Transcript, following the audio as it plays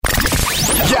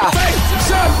Yeah. Make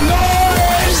some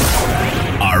noise.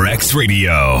 RX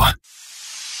Radio.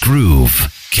 Groove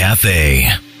Cafe.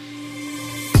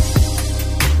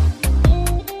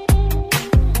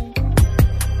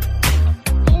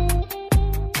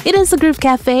 It is the Groove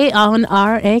Cafe on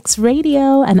RX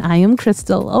Radio, and I am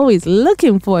Crystal, always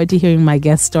looking forward to hearing my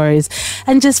guest stories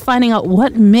and just finding out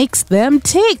what makes them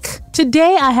tick.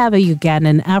 Today, I have a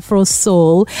Ugandan Afro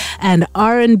soul and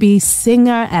R&B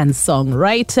singer and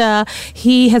songwriter.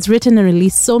 He has written and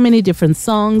released so many different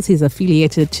songs. He's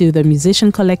affiliated to the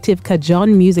musician collective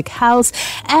Kajon Music House,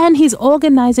 and he's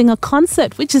organizing a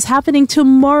concert which is happening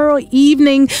tomorrow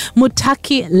evening,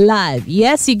 Mutaki Live.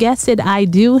 Yes, you guessed it, I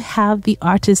do have the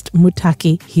artist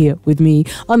Mutaki here with me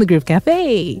on the Groove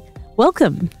Cafe.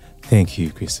 Welcome. Thank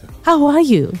you, Crystal. How are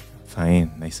you?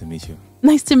 Fine. Nice to meet you.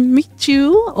 Nice to meet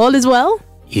you. All is well?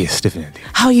 Yes, definitely.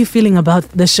 How are you feeling about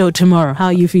the show tomorrow? How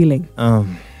are you feeling?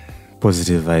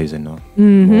 Positive vibes, I know.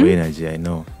 More energy, I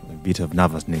know. A bit of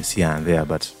nervousness here and there,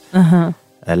 but I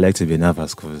like to be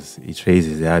nervous because it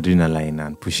raises the adrenaline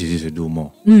and pushes you to do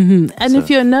more. And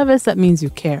if you're nervous, that means you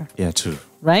care. Yeah, true.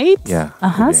 Right? Yeah.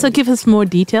 So give us more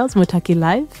details, Mutaki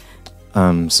Live.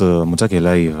 So Mutaki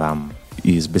Live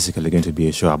is basically going to be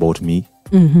a show about me.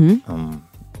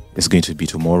 It's going to be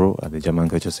tomorrow at the German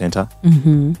Culture Center.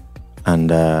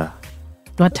 And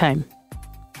what time?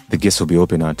 the gates will be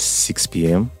open at 6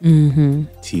 p.m.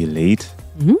 till 8.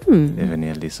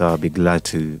 Definitely. So I'll be glad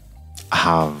to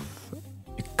have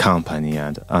a company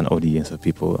and an audience of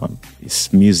people.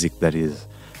 It's music that is,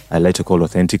 I like to call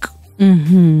authentic.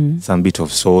 Some bit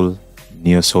of soul,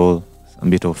 neo soul, some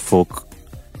bit of folk,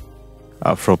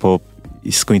 Afro pop.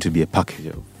 It's going to be a package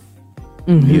of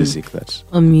music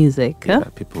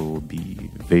that people will be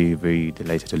very, very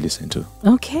delighted to listen to.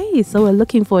 Okay, so we're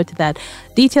looking forward to that.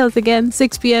 Details again,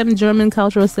 6 p.m. German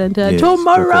Cultural Center. Yes,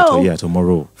 tomorrow.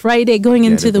 Tomorrow. Friday, going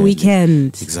into the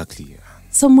weekend. Exactly.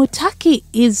 So Mutaki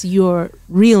is your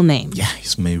real name? Yeah,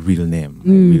 it's my real name.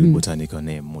 My real botanical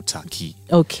name, Mutaki.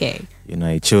 Okay. You know,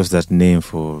 I chose that name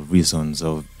for reasons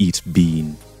of it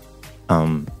being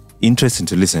interesting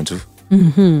to listen to.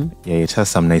 Yeah, it has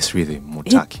some nice rhythm,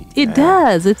 Mutaki. It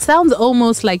does. It sounds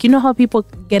almost like, you know how people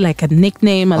get like a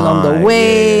nickname along the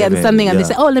way and something, and they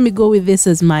say, oh, let me go with this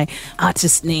as my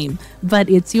artist name. But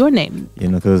it's your name. You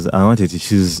know, because I wanted to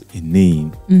choose a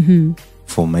name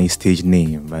for my stage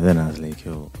name, but then I was like,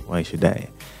 oh, why should I?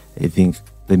 I think,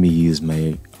 let me use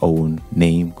my own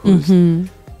name because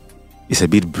it's a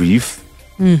bit brief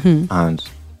and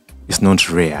it's not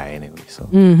rare anyway. So,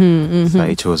 so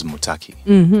I chose Mutaki.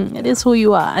 It is who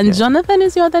you are. And Jonathan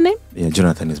is your other name? Yeah,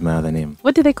 Jonathan is my other name.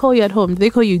 What do they call you at home? Do they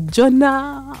call you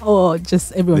Jonah or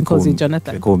just everyone calls you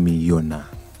Jonathan? They call me Yona.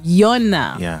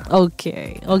 Yona? Yeah.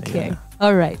 Okay. Yeah.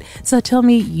 All right. So tell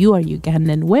me, you are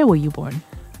Ugandan. Where were you born?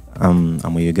 I'm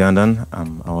a Ugandan.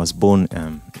 I was born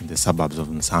in the suburbs of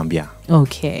Nsambya.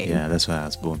 Okay. Yeah, that's where I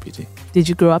was born, PT. Did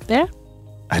you grow up there?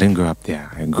 I didn't grow up there.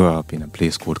 I grew up in a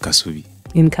place called Kasubi.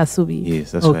 In Kasubi?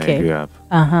 Yes, that's where I grew up.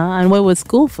 And where was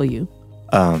school for you?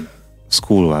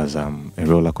 School was a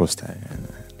roller coaster.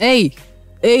 A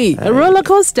roller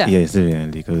coaster? Yes,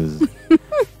 definitely. Because,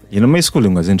 you know, my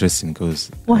schooling was interesting because...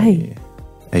 Why?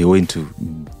 I went to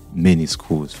many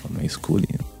schools for my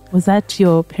schooling. Was that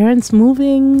your parents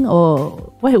moving or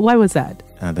why was that?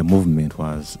 The movement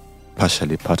was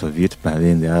partially part of it, but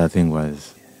then the other thing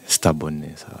was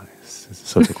stubbornness.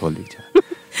 So to call it.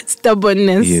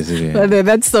 Stubbornness. Yes, yeah. But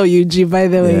that's so UG, by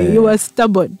the way. Yeah. You were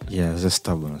stubborn. Yeah, I was just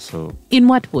stubborn. So in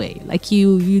what way? Like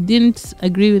you didn't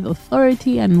agree with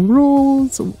authority and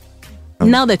rules?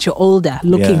 Now that you're older,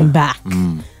 looking back,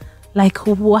 like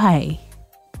why?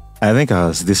 I think I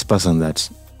was this person that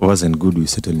wasn't good with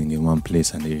settling in one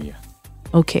place and area.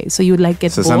 Okay, so you would like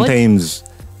get bored? So sometimes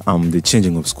the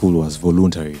changing of school was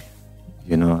voluntary.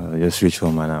 You know, I just reach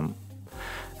home and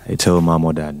I tell mom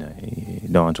or dad I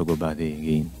don't want to go back there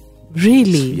again.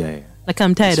 Really? Yeah. Like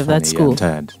I'm tired of that school. Yeah,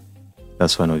 I'm tired.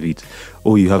 That's one of it.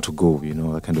 Oh, you have to go, you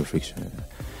know, that kind of friction.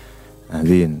 And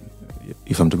then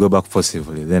if I'm to go back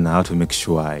forcibly, then I have to make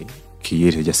sure I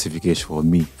create a justification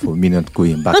for me not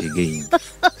going back again.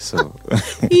 So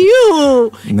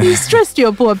you stressed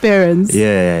your poor parents.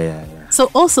 Yeah.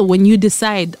 So also when you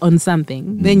decide on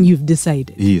something, then you've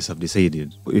decided. Yes, I've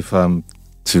decided. If I'm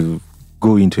to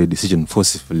go into a decision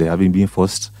forcefully, having been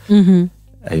forced,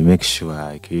 I make sure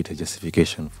I create a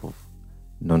justification for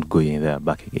not going there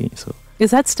back again. So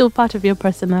is that still part of your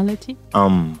personality?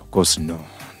 Of course, no.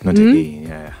 Not again,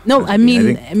 yeah. No, I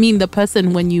mean the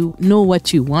person when you know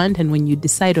what you want and when you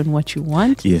decide on what you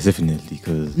want. Yes, definitely,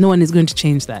 because no one is going to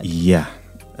change that. Yeah,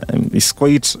 it's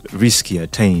quite risky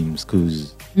at times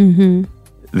because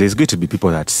there's going to be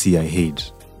people that see ahead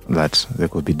that there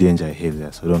could be danger ahead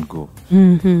there, so don't go.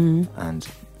 And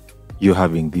you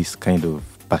having this kind of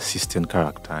persistent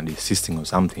character and insisting on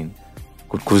something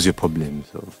could cause you problems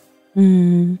of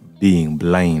being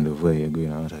blind of where you're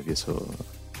going out of it. So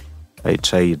I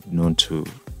tried not to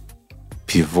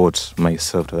pivot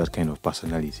myself to that kind of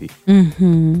personality.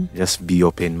 Just be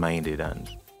open-minded and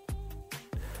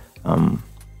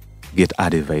get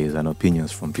advice and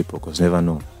opinions from people, because never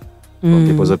know.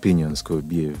 People's opinions could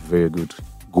be a very good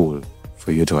goal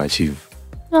for you to achieve.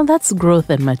 Well, that's growth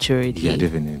and maturity. Yeah,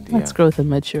 definitely. That's growth and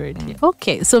maturity.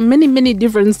 Okay, so many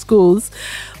different schools.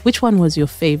 Which one was your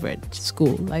favorite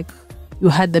school? Like, you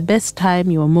had the best time,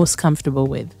 you were most comfortable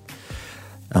with?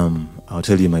 I'll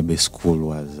tell you, my best school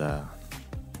was, I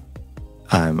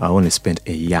only spent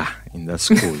a year in that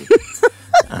school.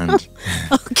 And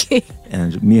okay.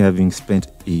 And me having spent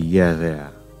a year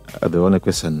there, the only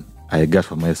question I got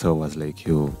for myself was like,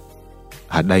 yo,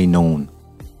 had I known,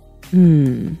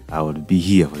 I would be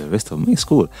here for the rest of my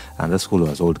school. And that school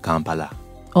was Old Kampala.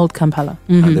 Old Kampala.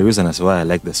 And the reason as why I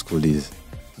like the school is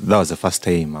that was the first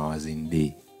time I was in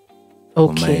day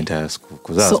for my entire school.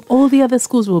 So all the other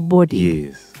schools were boarding?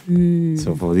 Yes.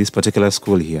 So for this particular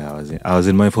school here, I was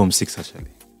in my Form 6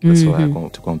 actually. That's why I come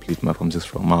to complete my Form 6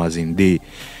 from. I was in day,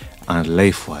 and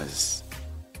life was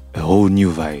a whole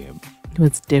new vibe. It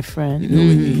was different. You know,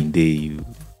 when you're in day, you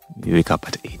wake up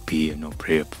at 8 p.m, no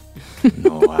prep,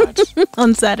 no what.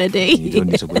 On Saturday. You don't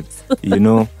need to go, you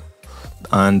know.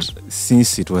 And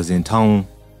since it was in town,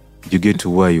 you get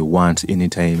to where you want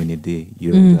anytime, any day.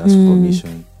 You don't ask for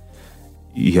permission.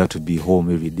 You have to be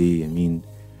home every day. I mean,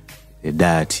 the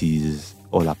diet is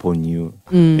all upon you.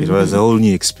 It was a whole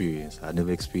new experience. I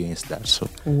never experienced that. So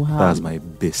that was my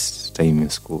best time in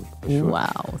school. For sure.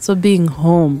 Wow. So being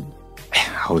home,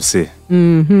 I would say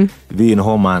being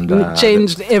home and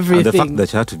changed everything. And the fact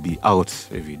that you have to be out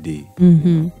every day, you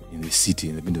know, in the city,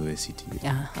 in the middle of the city.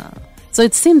 So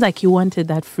it seemed like you wanted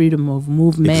that freedom of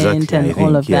movement and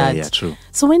all of that. Yeah, true.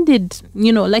 So when did,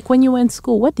 you know, like when you were in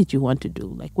school, what did you want to do?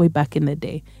 Like way back in the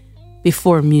day,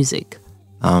 before music?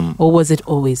 Or was it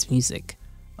always music?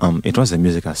 It was a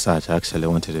music as such. I actually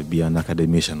wanted to be an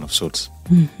academician of sorts.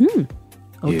 Okay.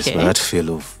 Yes, but that fell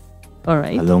off. All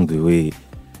right. Along the way,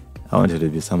 I wanted to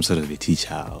be some sort of a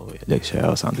teacher or a lecturer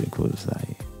or something, because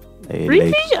I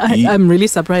really? I'm really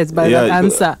surprised by that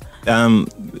answer.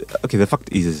 Okay, the fact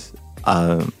is,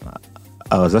 I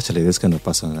was actually this kind of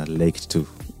person that liked to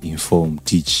inform,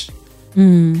 teach,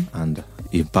 and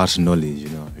impart knowledge, you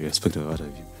know, irrespective of what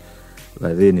have you.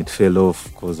 But then it fell off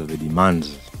because of the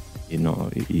demands. You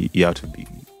know, you have to be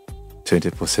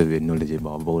 24/7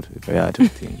 knowledgeable about a variety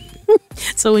of things.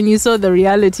 So when you saw the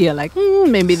reality, you're like,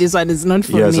 maybe this one is not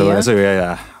for me. So I was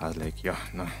like,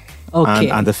 no. Okay.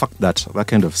 And the fact that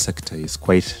kind of sector is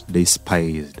quite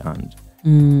despised, and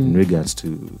in regards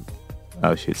to,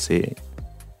 I should say,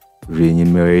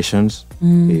 remunerations,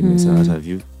 payments and what have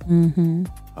you,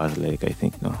 I was like, I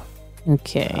think no.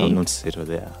 Okay. I will not settle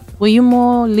there. Were you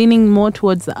leaning more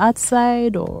towards the art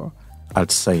side or? Art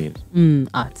side.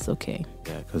 Arts, okay.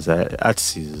 Yeah, because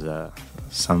arts is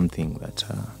something that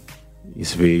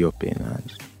is very open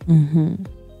and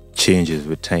changes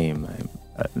with time.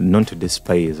 Not to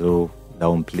despise or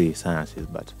downplay sciences,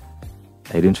 but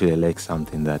I don't really like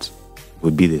something that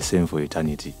would be the same for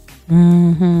eternity.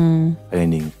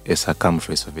 Finding a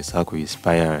circumference of a circle is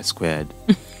pi r squared.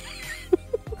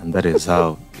 And that is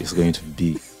how it's going to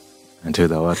be until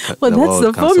the world comes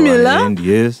the formula. To an end.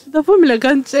 Yes. The formula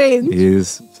can't change.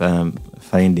 Yes.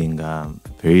 Finding a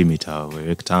perimeter or a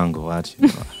rectangle, what, you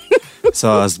know.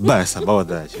 So I was biased about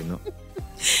that, you know.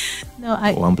 No,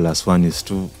 1 + 1 is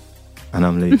 2. And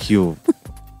I'm like, yo,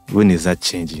 when is that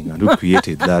changing? And who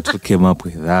created that? Who came up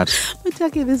with that? But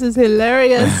Taki, this is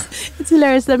hilarious. It's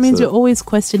hilarious. That means you're always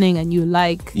questioning, and you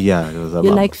like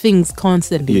like things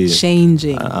constantly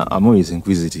changing. I'm always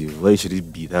inquisitive. Why should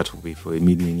it be that way for a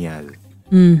million years?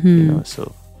 You know,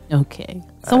 so. Okay.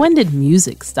 So when did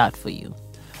music start for you?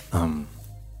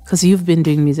 Because you've been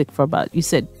doing music for about, you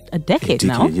said, a decade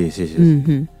now. Yes.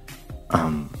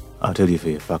 I'll tell you for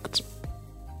a fact,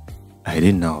 I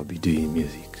didn't know I'd be doing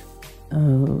music.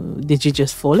 Did you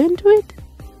just fall into it?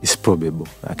 It's probable,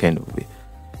 that kind of way.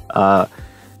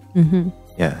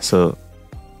 Yeah, so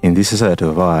in this society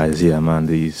of ours here, man,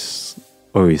 there's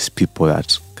always people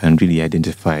that can really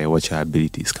identify what your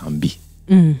abilities can be.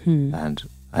 And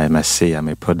I must say I'm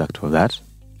a product of that.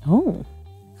 Oh.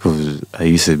 Because I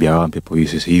used to be around people who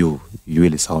used to say, you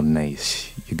really sound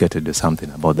nice. You got to do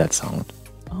something about that sound.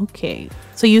 Okay.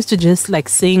 So you used to just like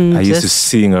sing? I used to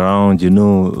sing around, you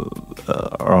know,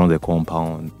 around the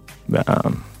compound.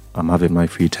 I'm having my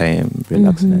free time,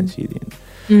 relaxing and chilling.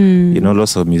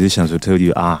 Lots of musicians will tell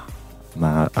you,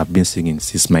 I've been singing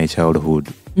since my childhood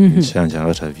in Shanja and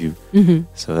what have you.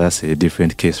 So that's a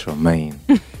different case from mine.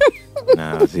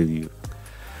 Now, I'll tell you.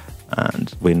 And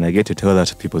when I get to tell that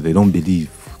to people, they don't believe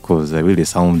because I really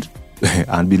sound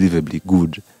unbelievably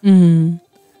good.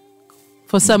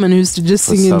 For someone who used to just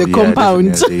sing in the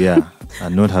compound. Yeah,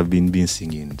 and not have been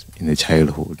singing in the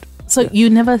childhood. So you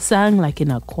never sang like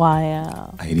in a choir?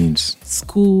 I didn't.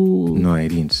 School? No, I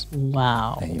didn't.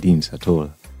 Wow. I didn't at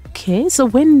all. Okay, so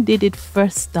when did it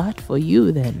first start for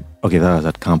you then? Okay, that was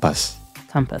at campus.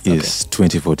 Campus, Yes,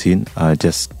 2014. I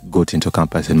just got into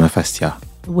campus in my first year.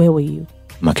 Where were you?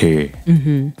 Makerere.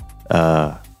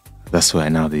 That's where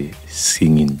now the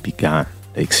singing began,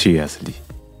 like seriously.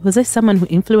 Was there someone who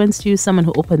influenced you, someone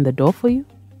who opened the door for you?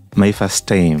 My first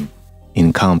time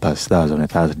in campus, that was on a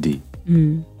Thursday.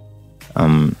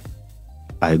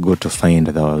 I got to find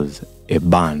there was a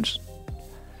band,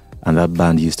 and that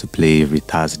band used to play every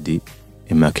Thursday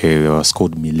in Makerere. It was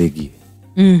called Milegi.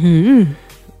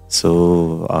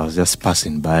 So I was just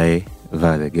passing by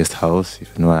via the guest house,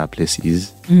 if you know where that place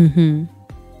is. And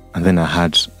then I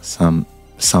heard some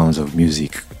sounds of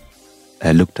music.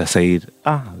 I looked aside,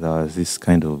 there was this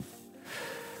kind of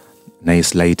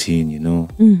nice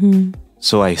lighting,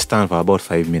 So I stand for about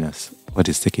 5 minutes.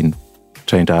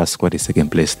 Trying to ask what is taking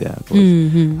place there.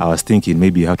 I was thinking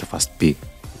maybe you have to first pay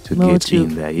to get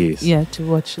in there, yes. Yeah, to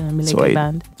watch a Milegi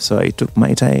band. So I took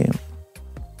my time.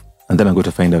 And then I got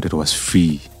to find out it was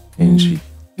free entry.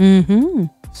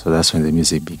 So that's when the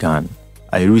music began.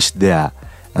 I reached there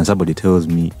and somebody tells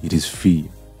me it is free.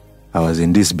 I was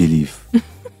in disbelief.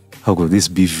 How could this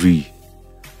be free?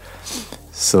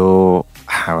 So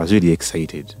I was really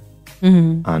excited.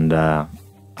 And I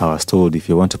was told if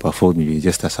you want to perform, you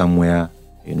register somewhere,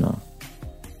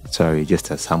 So I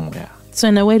registered somewhere. So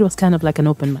in a way, it was kind of like an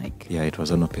open mic. Yeah, it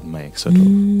was an open mic, sort of.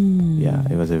 Yeah,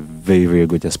 it was a very, very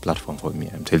good just platform for me,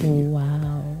 I'm telling you.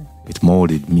 Wow. It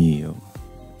molded me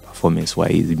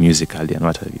performance-wise, musically, and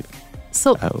what have you.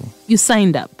 So you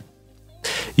signed up?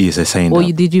 Yes, I signed up.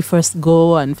 Or did you first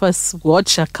go and first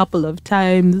watch a couple of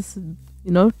times,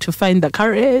 to find the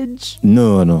courage?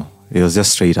 No. It was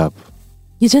just straight up.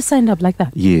 You just signed up like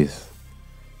that? Yes.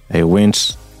 I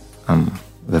went,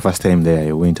 the first time there,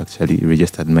 I went actually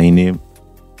registered my name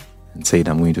and said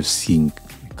I'm going to sing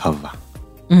a cover.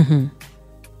 And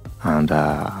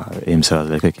MC was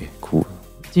like, okay, cool.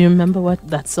 Do you remember what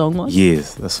that song was?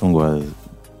 Yes, the song was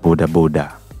Boda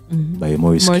Boda by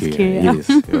Maurice Kiria. Yes,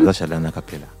 it was actually an a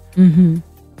cappella. And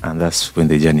that's when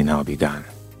the journey now began.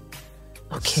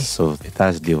 Okay. So the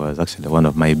Thursday was actually one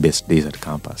of my best days at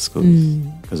campus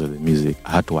because of the music.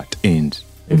 I had to attend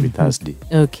every Thursday.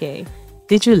 Okay.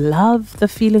 Did you love the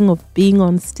feeling of being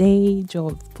on stage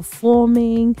or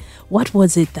performing? What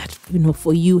was it that,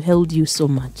 for you held you so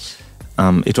much?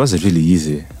 It wasn't really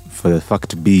easy, for the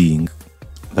fact being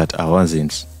that I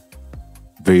wasn't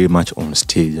very much on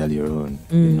stage earlier on,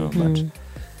 but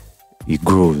it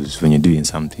grows when you're doing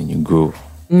something, you grow.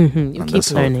 You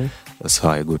keep learning. That's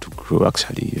how I got to grow,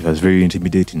 actually. It was very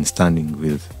intimidating standing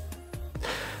with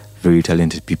very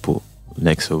talented people,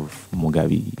 likes of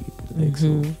Mugabe, likes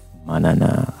of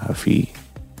Manana, Afi.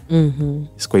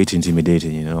 It's quite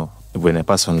intimidating, when a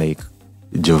person like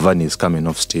Giovanni is coming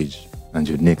off stage and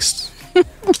you're next.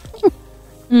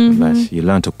 But you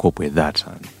learn to cope with that.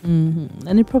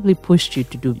 And it probably pushed you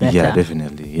to do better. Yeah,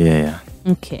 definitely. Yeah.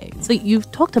 Okay. So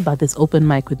you've talked about this open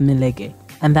mic with Milegi,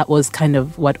 and that was kind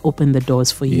of what opened the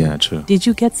doors for you. Yeah, true. Did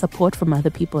you get support from other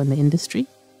people in the industry?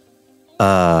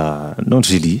 Not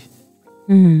really.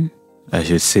 I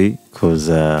should say, because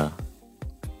by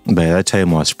that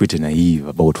time I was pretty naive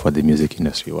about what the music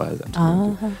industry was.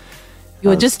 You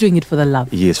were just doing it for the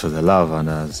love. Yes, for the love, and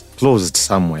I was closed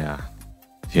somewhere,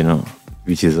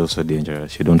 which is also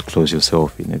dangerous. You don't close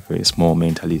yourself in a very small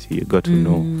mentality. You got to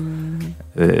know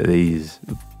there is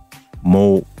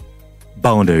more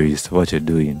boundaries to what you're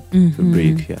doing to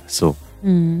break here. So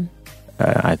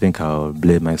I think I'll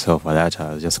blame myself for that.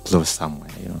 I was just closed somewhere,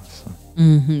 So.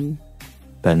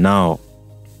 But now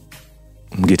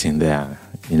I'm getting there,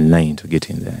 in line to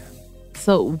getting there.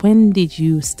 So when did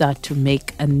you start to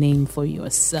make a name for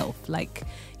yourself? Like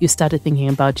you started thinking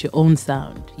about your own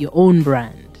sound, your own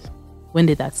brand. When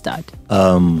did that start?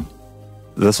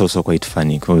 That's also quite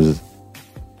funny because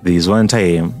there is one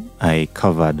time I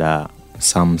covered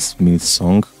Sam Smith's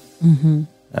song,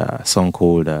 a song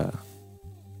called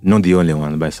Not the Only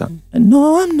One by Sam.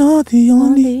 No, I'm not the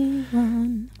only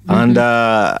one. And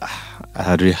I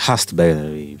had rehearsed, by the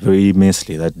way, very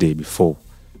immensely that day before.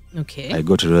 Okay. I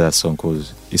got to do that song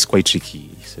because it's quite tricky.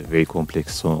 It's a very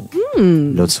complex song.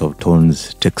 Lots of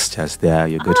tones, textures there.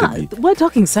 You got to be. We're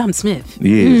talking Sam Smith.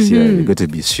 Yes, yeah. You got to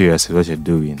be serious with what you're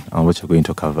doing and what you're going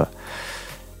to cover.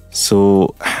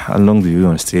 So along the way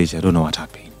on stage, I don't know what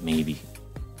happened. Maybe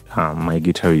my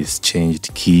guitarist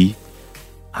changed key,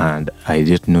 and I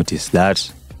didn't notice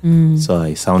that. So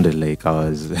I sounded like I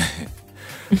was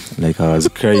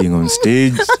crying on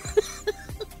stage.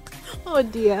 Oh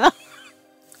dear.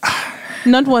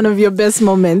 Not one of your best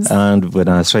moments. And when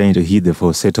I was trying to hit the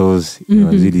falsettos, it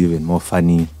was really even more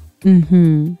funny.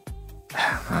 Man,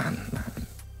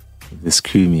 the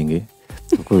screaming, eh?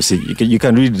 Of course, you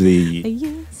can read the...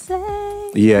 You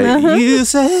say... Yeah, you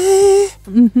say...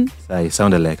 So I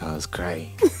sounded like I was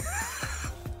crying.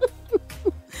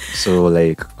 So,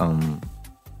 like,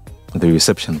 the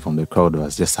reception from the crowd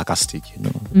was just sarcastic,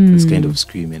 This kind of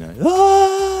screaming.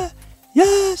 Oh,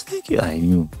 yes, thank you. I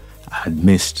knew I had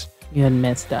missed. You had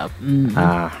messed up.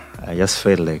 I just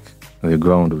felt like the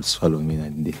ground would swallow me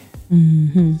that day.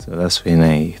 So that's when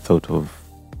I thought of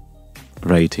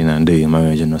writing and doing my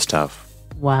original stuff.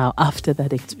 Wow, after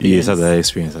that experience. Yes, after that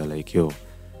experience, I was like,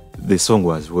 the song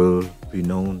was well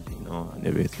renowned, and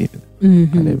everything.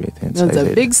 And everything. So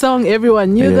a big song.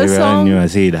 Everyone knew the song. Everyone knew. I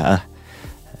said, I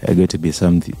got to be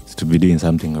doing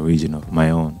something original of my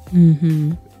own.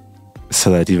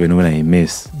 So that even when I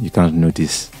miss, you can't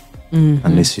notice.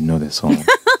 Unless you know the song.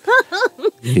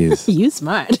 Yes. You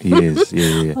smart. Yes,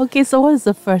 yeah. Okay, so what is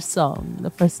the first song? The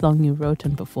first song you wrote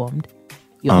and performed?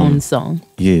 Your own song?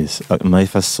 Yes. My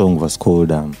first song was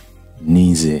called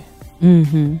Nize.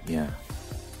 Yeah.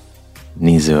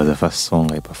 Nize was the first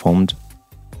song I performed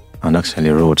and actually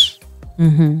wrote.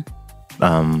 I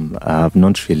have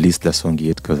not released the song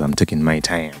yet because I'm taking my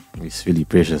time. It's really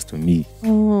precious to me.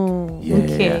 Oh, yeah,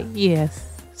 okay. Yes.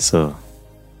 So...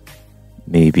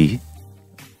 maybe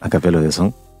a cappella of the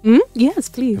song. Yes,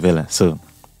 please. Cappella. So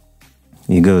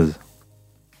it goes.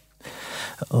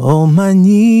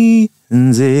 Omanyi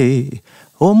nze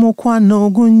omukwano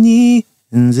gunyi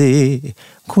nze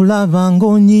kulaba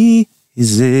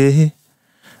ngonyize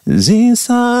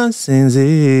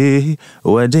zinsasenze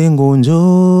wadde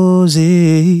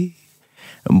ngonjoze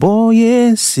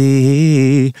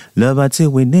mboyese laba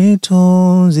tewe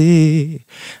netonze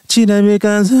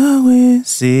kirabika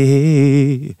nzawese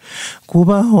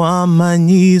kuba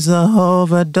wamanyiza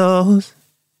overdose.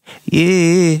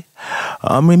 Yeah,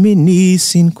 I'm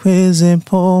reminiscing kweze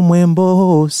mpomwe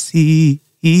mbosi.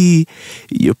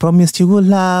 You promised you would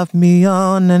love me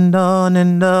on and on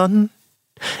and on.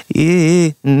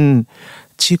 Yeah,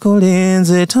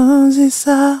 chikolenze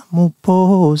tanzisa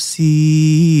muposi.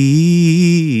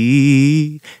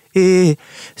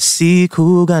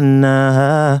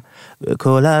 Sikugana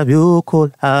kola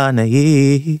byokola na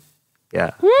ye.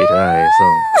 Yeah,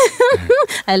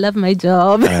 I love my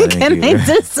job. Can I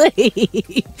just say?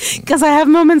 Because I have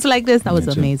moments like this. That was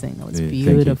amazing. That was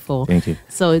beautiful. Thank you.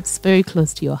 So it's very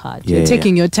close to your heart. You're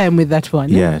taking your time with that one.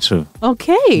 Yeah, true.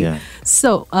 Okay. Yeah.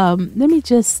 So let me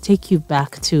just take you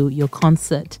back to your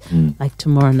concert, like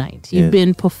tomorrow night. You've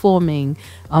been performing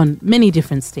on many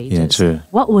different stages. Yeah, true.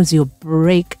 What was your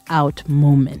breakout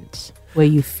moment where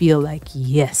you feel like,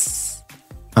 yes,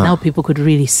 now people could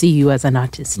really see you as an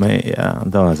artist?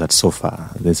 That was at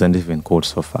SOFA. There's an event called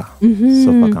SOFA.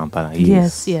 SOFA Kampala.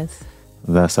 Yes.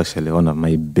 That's actually one of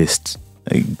my best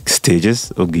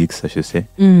stages or gigs, I should say.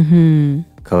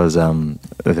 Because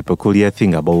the peculiar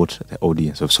thing about the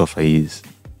audience of SOFA is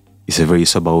it's a very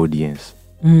sober audience.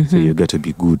 So you got to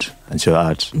be good at your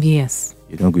art. Yes.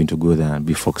 You're not going to go there and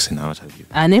be foxing out of you.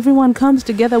 And everyone comes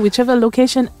together, whichever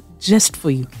location, just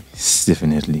for you. Yes,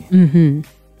 definitely.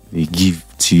 They give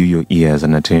to you your ears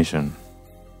and attention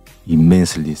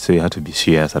immensely, so you have to be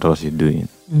serious at what you're doing.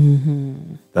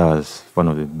 That was one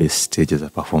of the best stages I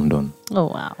performed on. Oh,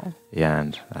 wow. Yeah,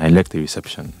 and I like the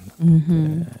reception.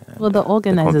 Well, the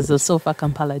organizers of SOFA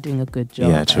Kampala are doing a good job.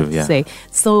 Yeah, true, I'd say.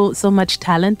 So much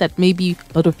talent that maybe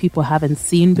a lot of people haven't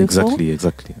seen before.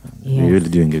 Exactly. Yes. They're really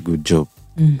doing a good job.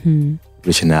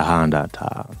 Reaching a hand at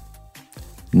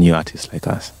new artists like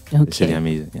us. It's really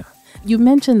amazing, yeah. You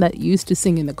mentioned that you used to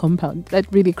sing in the compound. That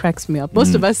really cracks me up.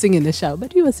 Most of us sing in the shower,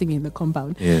 but you were singing in the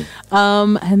compound. Yeah.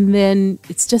 And then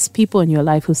it's just people in your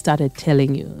life who started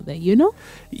telling you that, you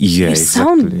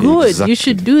sound good. You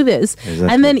should do this. Exactly.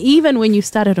 And then even when you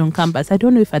started on campus, I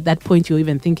don't know if at that point you were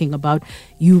even thinking about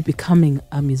you becoming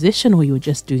a musician or you were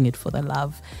just doing it for the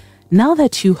love. Now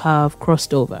that you have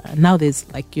crossed over, now there's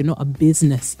a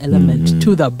business element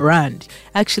to the brand.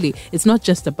 Actually, it's not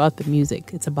just about the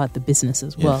music, it's about the business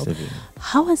as well. Yes,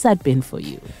 how has that been for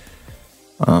you?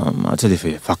 I'll tell you for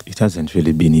a fact, it hasn't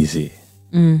really been easy.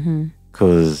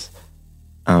 because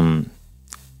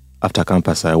after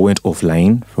campus, I went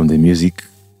offline from the music.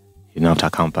 After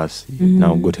campus,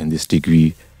 now gotten this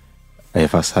degree, I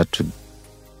first had to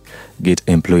get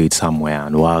employed somewhere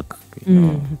and work.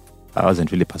 I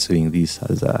wasn't really pursuing this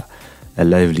as a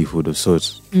livelihood of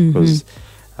sorts, because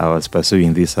I was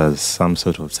pursuing this as some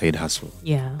sort of side hustle.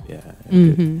 Yeah.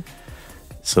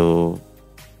 So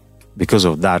because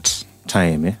of that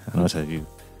time, and what have you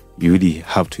really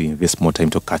have to invest more time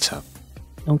to catch up.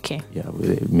 Okay. Yeah,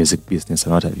 with the music business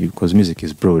and what have you, because music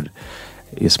is broad.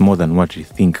 It's more than what you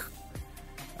think,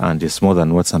 and it's more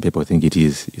than what some people think it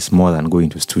is. It's more than going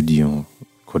to studio,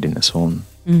 recording a song.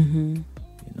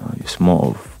 It's more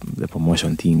of the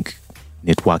promotion thing,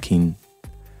 networking,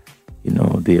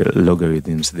 the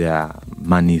logarithms, there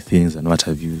money things and what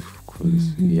have you,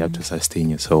 because you have to sustain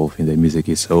yourself in the music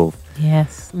itself.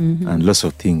 Yes. And lots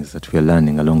of things that we're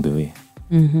learning along the way.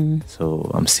 So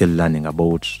I'm still learning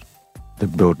about the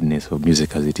broadness of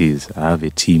music as it is. I have a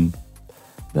team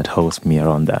that helps me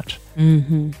around that.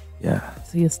 Yeah.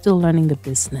 So you're still learning the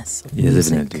business of Yes,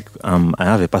 music. definitely. I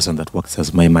have a person that works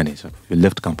as my manager. We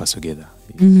left campus together.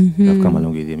 I've come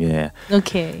along with him, yeah.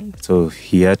 Okay. So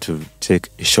he had to take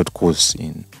a short course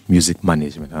in music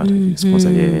management. And what have you,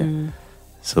 sponsored, yeah.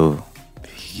 So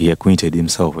he acquainted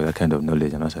himself with that kind of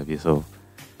knowledge and what have you. So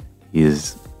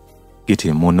he's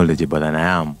getting more knowledgeable than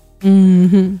I am.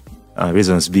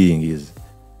 Reasons being is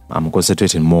I'm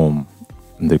concentrating more on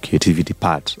the creativity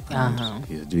part. And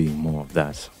he's doing more of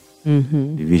that.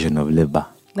 Division of labor.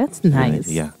 That's nice.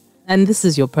 Yeah. And this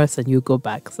is your person, you go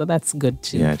back. So that's good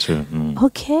too. Yeah, true.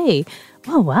 Okay.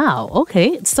 Oh, wow.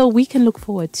 Okay. So we can look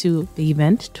forward to the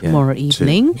event tomorrow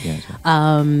evening. True. Yeah,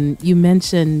 true. You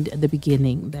mentioned at the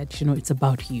beginning that, it's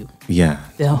about you. Yeah.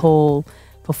 The whole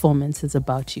performance is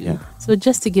about you. Yeah. So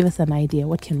just to give us an idea,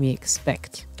 what can we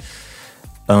expect?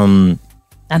 And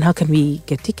how can we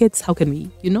get tickets? How can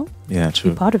we, yeah,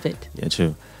 true. be part of it? Yeah,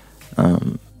 true.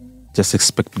 Just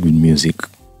expect good music,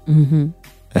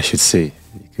 I should say,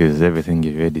 because everything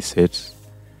is already set.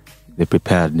 The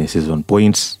preparedness is on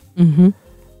point.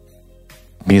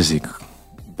 Music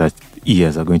that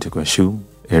ears are going to consume,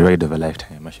 a ride of a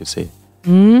lifetime, I should say.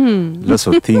 Lots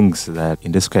of things that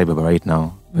indescribable right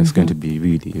now. It's going to be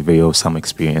really a very awesome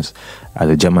experience at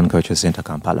the German Culture Center,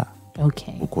 Kampala.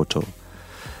 Okay. Bukoto.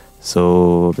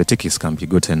 So the tickets can be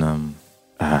gotten.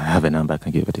 I have a number I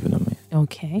can give it if you know me.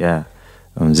 Okay. Yeah.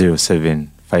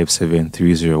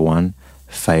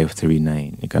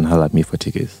 0757-301-539. You can holler at me for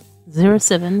tickets.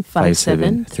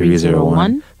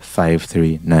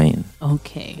 0757-301-539.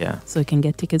 Okay. Yeah. So you can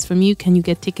get tickets from you. Can you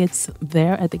get tickets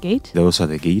there at the gate? They're also at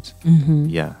the gate.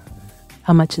 Yeah.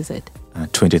 How much is it?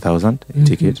 20,000 a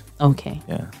ticket. Okay.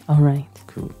 Yeah. All right.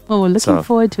 Cool. Well, we're looking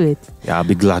forward to it. Yeah, I'll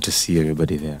be glad to see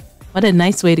everybody there. What a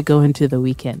nice way to go into the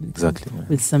weekend. Exactly. Man.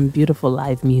 With some beautiful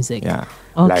live music. Yeah.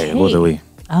 Okay. Live all the way.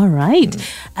 All right.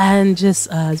 And just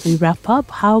as we wrap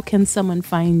up, how can someone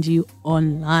find you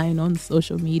online, on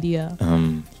social media?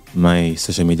 My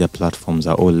social media platforms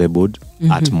are all labeled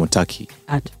at Motaki.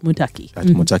 At Motaki. At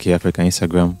Motaki Africa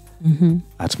Instagram.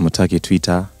 At Motaki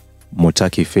Twitter.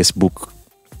 Motaki Facebook.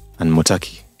 And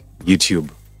Motaki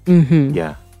YouTube.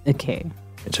 Yeah. Okay.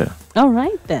 Sure. All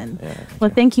right then. Yeah,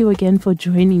 well, thank you again for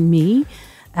joining me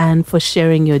and for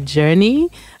sharing your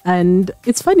journey. And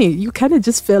it's funny, you kind of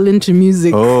just fell into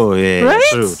music. Oh, yeah.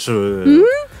 Right? True.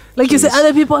 Like you said,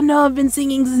 other people, no, I've been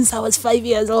singing since I was 5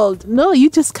 years old. No, you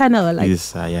just kind of like,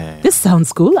 this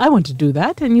sounds cool. I want to do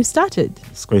that. And you started.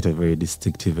 It's quite a very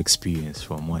distinctive experience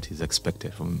from what is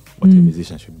expected, from what a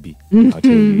musician should be. I'll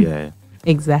tell you, yeah.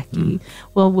 Exactly.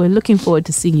 Well, we're looking forward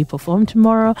to seeing you perform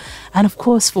tomorrow. And of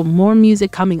course, for more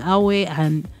music coming our way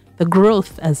and the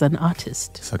growth as an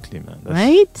artist. Exactly, man. That's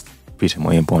right? pretty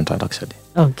more important, actually.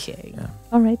 Okay. Yeah.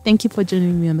 All right. Thank you for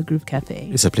joining me on the Groove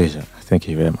Cafe. It's a pleasure. Thank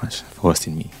you very much for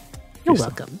hosting me. You're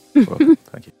welcome. You're welcome.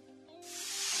 Thank you.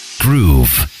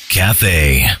 Groove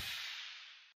Cafe.